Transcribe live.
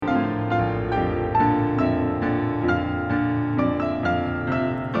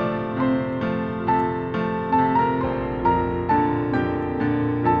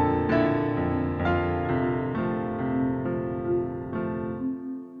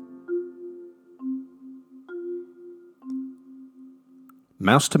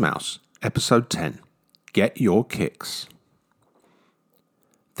Mouse to Mouse, Episode 10. Get Your Kicks.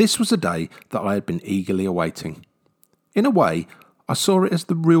 This was a day that I had been eagerly awaiting. In a way, I saw it as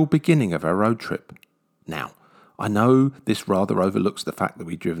the real beginning of our road trip. Now, I know this rather overlooks the fact that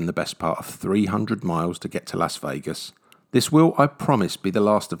we'd driven the best part of 300 miles to get to Las Vegas. This will, I promise, be the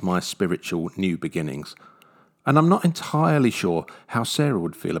last of my spiritual new beginnings. And I'm not entirely sure how Sarah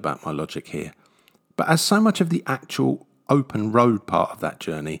would feel about my logic here. But as so much of the actual open road part of that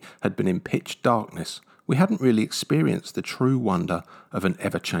journey had been in pitch darkness, we hadn't really experienced the true wonder of an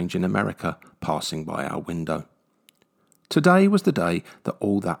ever-changing America passing by our window. Today was the day that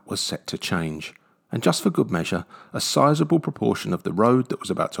all that was set to change, and just for good measure, a sizable proportion of the road that was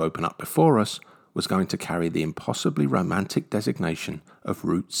about to open up before us was going to carry the impossibly romantic designation of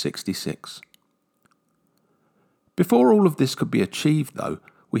Route 66. Before all of this could be achieved, though,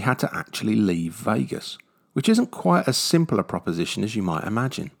 we had to actually leave Vegas, which isn't quite as simple a proposition as you might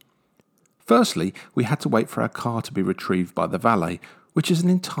imagine. Firstly, we had to wait for our car to be retrieved by the valet, which is an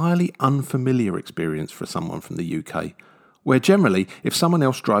entirely unfamiliar experience for someone from the UK, where generally, if someone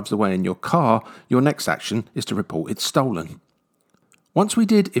else drives away in your car, your next action is to report it's stolen. Once we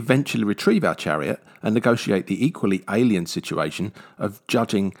did eventually retrieve our chariot and negotiate the equally alien situation of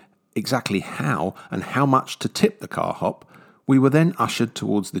judging exactly how and how much to tip the car hop, we were then ushered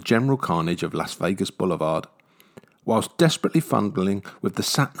towards the general carnage of Las Vegas Boulevard, whilst desperately fumbling with the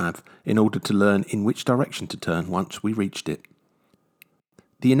sat-nav in order to learn in which direction to turn once we reached it.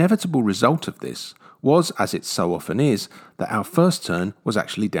 The inevitable result of this was, as it so often is, that our first turn was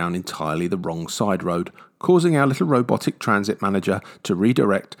actually down entirely the wrong side road, causing our little robotic transit manager to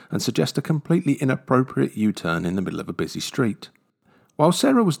redirect and suggest a completely inappropriate U-turn in the middle of a busy street. While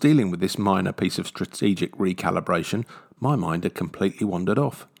Sarah was dealing with this minor piece of strategic recalibration, my mind had completely wandered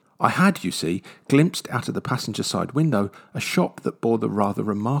off. I had, you see, glimpsed out of the passenger side window a shop that bore the rather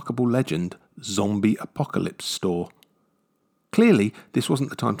remarkable legend, Zombie Apocalypse Store. Clearly, this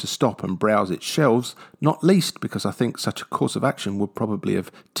wasn't the time to stop and browse its shelves, not least because I think such a course of action would probably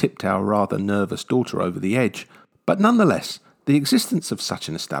have tipped our rather nervous daughter over the edge. But nonetheless, the existence of such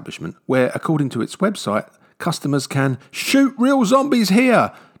an establishment, where, according to its website, customers can shoot real zombies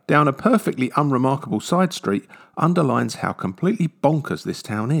here down a perfectly unremarkable side street, underlines how completely bonkers this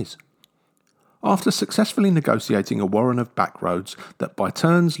town is. After successfully negotiating a warren of back roads that by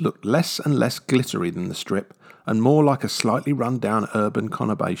turns looked less and less glittery than the Strip, and more like a slightly run-down urban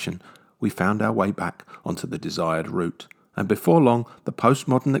conurbation, we found our way back onto the desired route, and before long the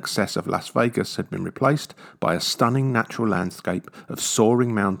postmodern excess of Las Vegas had been replaced by a stunning natural landscape of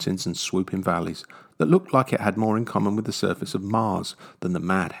soaring mountains and swooping valleys that looked like it had more in common with the surface of Mars than the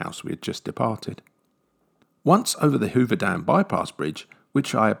madhouse we had just departed. Once over the Hoover Dam bypass bridge,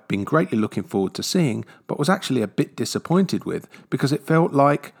 which I had been greatly looking forward to seeing, but was actually a bit disappointed with because it felt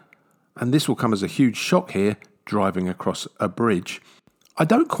like, and this will come as a huge shock here, driving across a bridge. I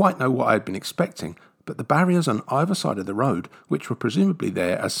don't quite know what I had been expecting, but the barriers on either side of the road, which were presumably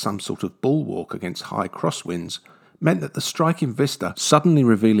there as some sort of bulwark against high crosswinds, meant that the striking vista, suddenly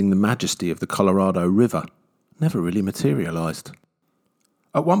revealing the majesty of the Colorado River, never really materialised.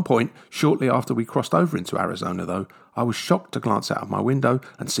 At one point, shortly after we crossed over into Arizona though, I was shocked to glance out of my window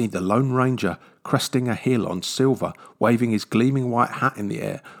and see the Lone Ranger cresting a hill on silver, waving his gleaming white hat in the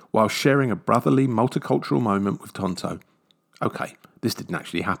air, while sharing a brotherly multicultural moment with Tonto. Okay, this didn't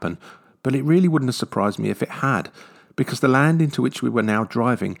actually happen, but it really wouldn't have surprised me if it had, because the land into which we were now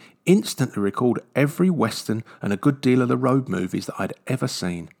driving instantly recalled every Western and a good deal of the road movies that I'd ever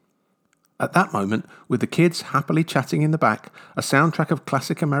seen. At that moment, with the kids happily chatting in the back, a soundtrack of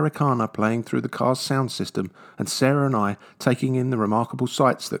classic Americana playing through the car's sound system, and Sarah and I taking in the remarkable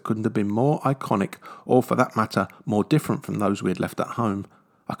sights that couldn't have been more iconic, or for that matter, more different from those we had left at home,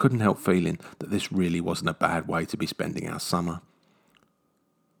 I couldn't help feeling that this really wasn't a bad way to be spending our summer.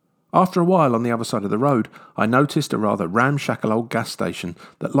 After a while on the other side of the road, I noticed a rather ramshackle old gas station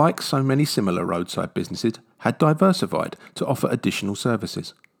that, like so many similar roadside businesses, had diversified to offer additional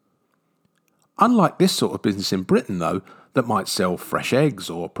services. Unlike this sort of business in Britain, though, that might sell fresh eggs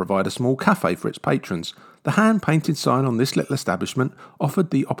or provide a small cafe for its patrons, the hand-painted sign on this little establishment offered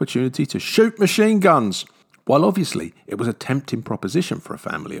the opportunity to shoot machine guns. While obviously it was a tempting proposition for a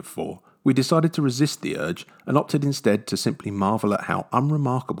family of four, we decided to resist the urge and opted instead to simply marvel at how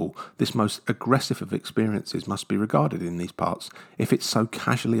unremarkable this most aggressive of experiences must be regarded in these parts if it's so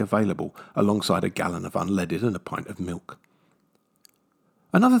casually available alongside a gallon of unleaded and a pint of milk.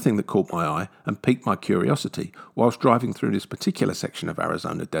 Another thing that caught my eye and piqued my curiosity whilst driving through this particular section of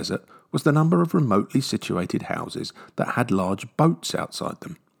Arizona desert was the number of remotely situated houses that had large boats outside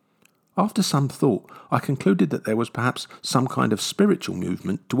them. After some thought, I concluded that there was perhaps some kind of spiritual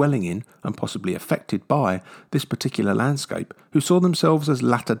movement dwelling in and possibly affected by this particular landscape, who saw themselves as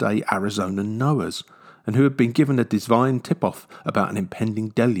latter-day Arizonan Noahs, and who had been given a divine tip-off about an impending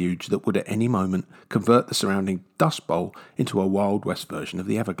deluge that would at any moment convert the surrounding Dust Bowl into a Wild West version of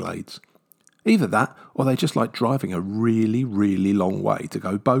the Everglades. Either that, or they just like driving a really, really long way to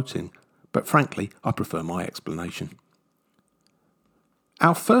go boating, but frankly, I prefer my explanation.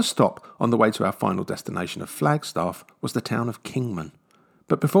 Our first stop on the way to our final destination of Flagstaff was the town of Kingman,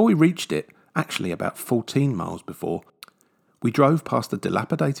 but before we reached it, actually about 14 miles before, we drove past a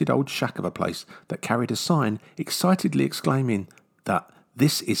dilapidated old shack of a place that carried a sign excitedly exclaiming that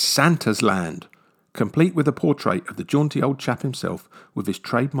this is Santa's land, complete with a portrait of the jaunty old chap himself with his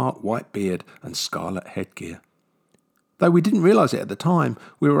trademark white beard and scarlet headgear. Though we didn't realise it at the time,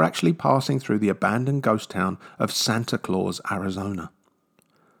 we were actually passing through the abandoned ghost town of Santa Claus, Arizona.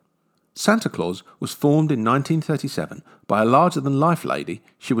 Santa Claus was formed in 1937 by a larger-than-life lady,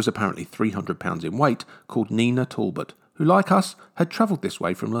 she was apparently 300 pounds in weight, called Nina Talbot, who, like us, had travelled this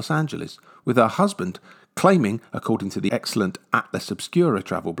way from Los Angeles, with her husband claiming, according to the excellent Atlas Obscura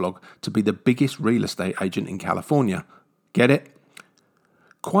travel blog, to be the biggest real estate agent in California. Get it?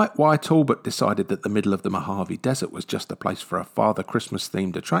 Quite why Talbot decided that the middle of the Mojave Desert was just a place for a Father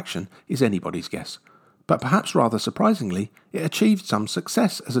Christmas-themed attraction is anybody's guess. But perhaps rather surprisingly, it achieved some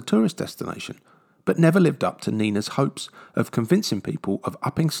success as a tourist destination, but never lived up to Nina's hopes of convincing people of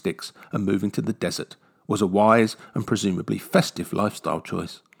upping sticks and moving to the desert was a wise and presumably festive lifestyle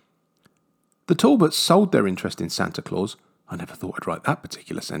choice. The Talbots sold their interest in Santa Claus, I never thought I'd write that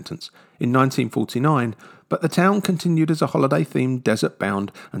particular sentence, in 1949, but the town continued as a holiday-themed,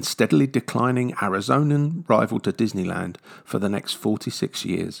 desert-bound and steadily declining Arizonan rival to Disneyland for the next 46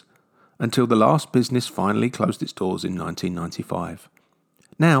 years, until the last business finally closed its doors in 1995.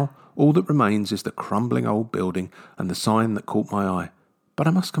 Now, all that remains is the crumbling old building and the sign that caught my eye, but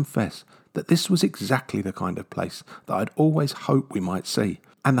I must confess that this was exactly the kind of place that I'd always hoped we might see,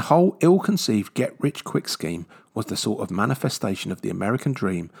 and the whole ill-conceived get-rich-quick scheme was the sort of manifestation of the American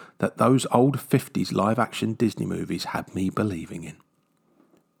dream that those old 50s live-action Disney movies had me believing in.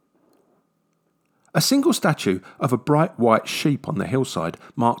 A single statue of a bright white sheep on the hillside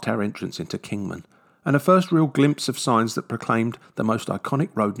marked our entrance into Kingman, and a first real glimpse of signs that proclaimed the most iconic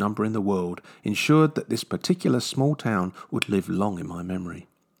road number in the world ensured that this particular small town would live long in my memory.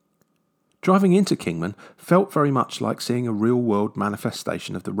 Driving into Kingman felt very much like seeing a real-world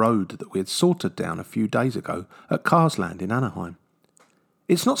manifestation of the road that we had sauntered down a few days ago at Cars Land in Anaheim.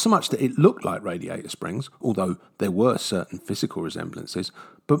 It's not so much that it looked like Radiator Springs, although there were certain physical resemblances,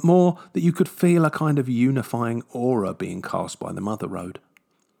 but more that you could feel a kind of unifying aura being cast by the mother road.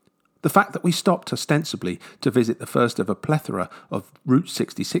 The fact that we stopped ostensibly to visit the first of a plethora of Route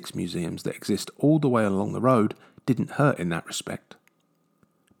 66 museums that exist all the way along the road didn't hurt in that respect.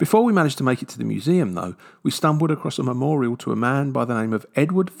 Before we managed to make it to the museum, though, we stumbled across a memorial to a man by the name of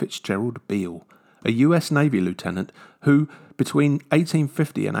Edward Fitzgerald Beale, a US Navy lieutenant who, between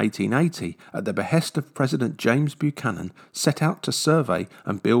 1850 and 1880, at the behest of President James Buchanan, set out to survey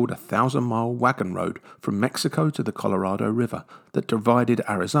and build a 1,000-mile wagon road from Mexico to the Colorado River that divided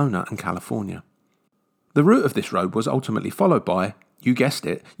Arizona and California. The route of this road was ultimately followed by, you guessed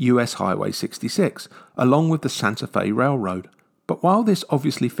it, US Highway 66, along with the Santa Fe Railroad. But while this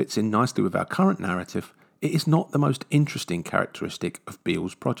obviously fits in nicely with our current narrative, it is not the most interesting characteristic of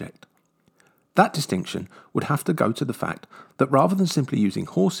Beale's project. That distinction would have to go to the fact that rather than simply using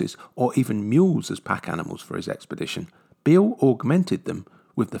horses or even mules as pack animals for his expedition, Beale augmented them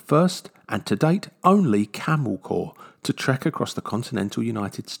with the first and to date only camel corps to trek across the continental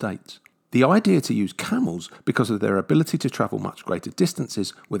United States. The idea to use camels because of their ability to travel much greater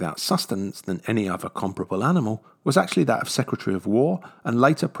distances without sustenance than any other comparable animal was actually that of Secretary of War and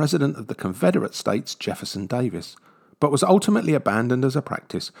later President of the Confederate States Jefferson Davis, but was ultimately abandoned as a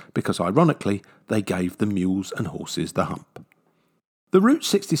practice because, ironically, they gave the mules and horses the hump. The Route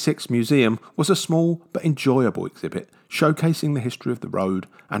 66 Museum was a small but enjoyable exhibit showcasing the history of the road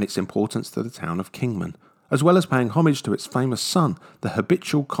and its importance to the town of Kingman, as well as paying homage to its famous son, the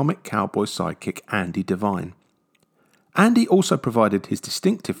habitual comic cowboy sidekick Andy Devine. Andy also provided his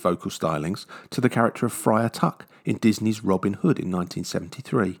distinctive vocal stylings to the character of Friar Tuck in Disney's Robin Hood in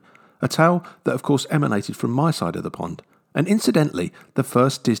 1973, a tale that of course emanated from my side of the pond, and incidentally the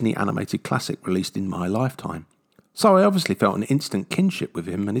first Disney animated classic released in my lifetime. So I obviously felt an instant kinship with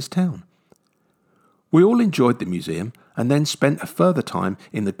him and his town. We all enjoyed the museum and then spent a further time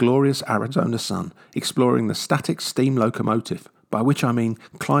in the glorious Arizona sun exploring the static steam locomotive, by which I mean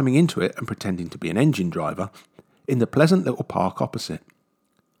climbing into it and pretending to be an engine driver, in the pleasant little park opposite.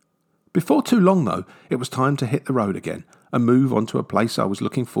 Before too long, though, it was time to hit the road again and move on to a place I was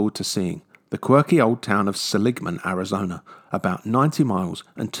looking forward to seeing, the quirky old town of Seligman, Arizona, about 90 miles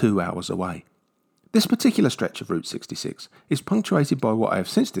and 2 hours away. This particular stretch of Route 66 is punctuated by what I have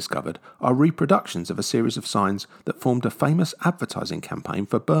since discovered are reproductions of a series of signs that formed a famous advertising campaign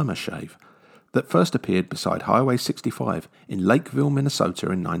for Burma Shave that first appeared beside Highway 65 in Lakeville, Minnesota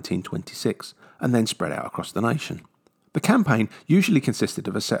in 1926 and then spread out across the nation. The campaign usually consisted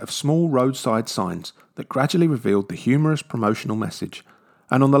of a set of small roadside signs that gradually revealed the humorous promotional message,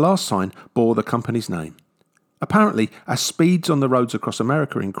 and on the last sign bore the company's name. Apparently, as speeds on the roads across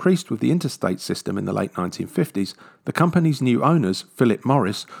America increased with the interstate system in the late 1950s, the company's new owners, Philip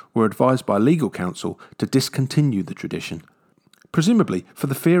Morris, were advised by legal counsel to discontinue the tradition, presumably for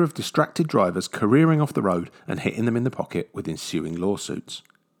the fear of distracted drivers careering off the road and hitting them in the pocket with ensuing lawsuits.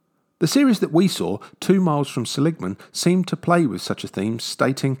 The series that we saw 2 miles from Seligman seemed to play with such a theme,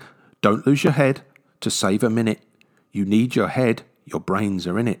 stating, "Don't lose your head, to save a minute. You need your head, your brains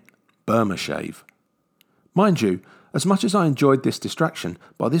are in it. Burma Shave." Mind you, as much as I enjoyed this distraction,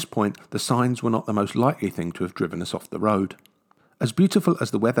 by this point the signs were not the most likely thing to have driven us off the road. As beautiful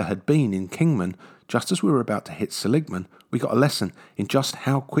as the weather had been in Kingman, just as we were about to hit Seligman, we got a lesson in just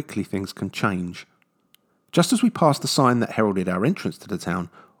how quickly things can change. Just as we passed the sign that heralded our entrance to the town,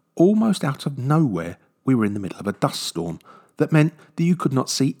 almost out of nowhere we were in the middle of a dust storm that meant that you could not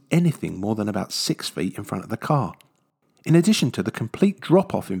see anything more than about 6 feet in front of the car. In addition to the complete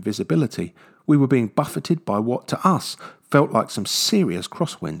drop-off in visibility, we were being buffeted by what to us felt like some serious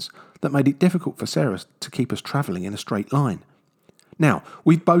crosswinds that made it difficult for Sarah to keep us travelling in a straight line. Now,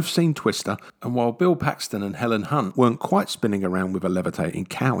 we've both seen Twister, and while Bill Paxton and Helen Hunt weren't quite spinning around with a levitating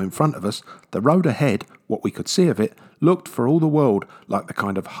cow in front of us, the road ahead, what we could see of it, looked for all the world like the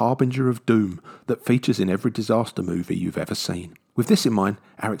kind of harbinger of doom that features in every disaster movie you've ever seen. With this in mind,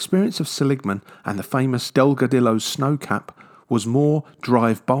 our experience of Seligman and the famous Delgadillo's snow cap was more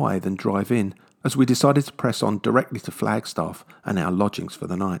drive-by than drive-in, as we decided to press on directly to Flagstaff and our lodgings for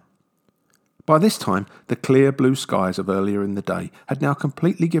the night. By this time, the clear blue skies of earlier in the day had now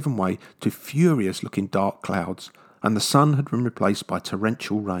completely given way to furious-looking dark clouds, and the sun had been replaced by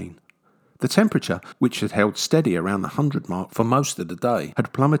torrential rain. The temperature, which had held steady around the 100 mark for most of the day,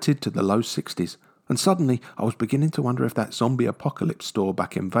 had plummeted to the low 60s, and suddenly I was beginning to wonder if that zombie apocalypse store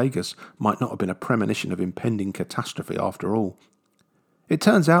back in Vegas might not have been a premonition of impending catastrophe after all. It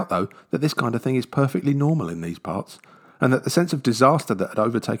turns out, though, that this kind of thing is perfectly normal in these parts, and that the sense of disaster that had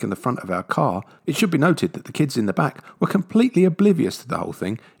overtaken the front of our car, it should be noted that the kids in the back were completely oblivious to the whole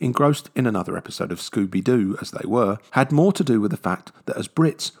thing, engrossed in another episode of Scooby-Doo as they were, had more to do with the fact that as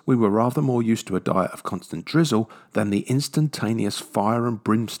Brits we were rather more used to a diet of constant drizzle than the instantaneous fire and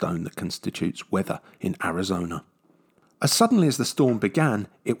brimstone that constitutes weather in Arizona. As suddenly as the storm began,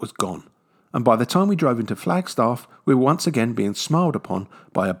 it was gone, and by the time we drove into Flagstaff, we were once again being smiled upon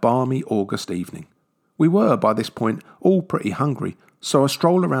by a balmy August evening. We were, by this point, all pretty hungry, so a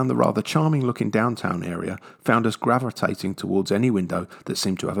stroll around the rather charming-looking downtown area found us gravitating towards any window that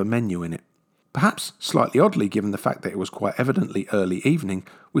seemed to have a menu in it. Perhaps slightly oddly, given the fact that it was quite evidently early evening,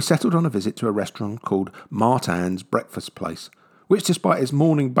 we settled on a visit to a restaurant called Martin's Breakfast Place, which, despite its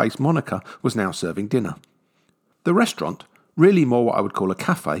morning-based moniker, was now serving dinner. The restaurant, really more what I would call a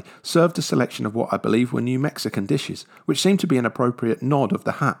cafe, served a selection of what I believe were New Mexican dishes, which seemed to be an appropriate nod of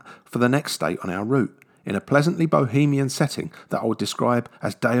the hat for the next state on our route, in a pleasantly bohemian setting that I would describe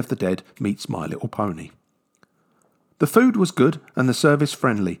as Day of the Dead meets My Little Pony. The food was good and the service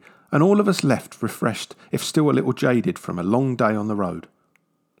friendly, and all of us left refreshed, if still a little jaded from a long day on the road.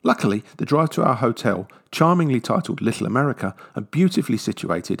 Luckily, the drive to our hotel, charmingly titled Little America and beautifully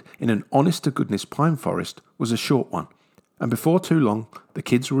situated in an honest-to-goodness pine forest, was a short one, and before too long the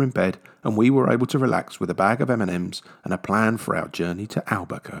kids were in bed and we were able to relax with a bag of M&Ms and a plan for our journey to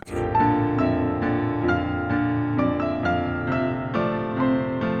Albuquerque.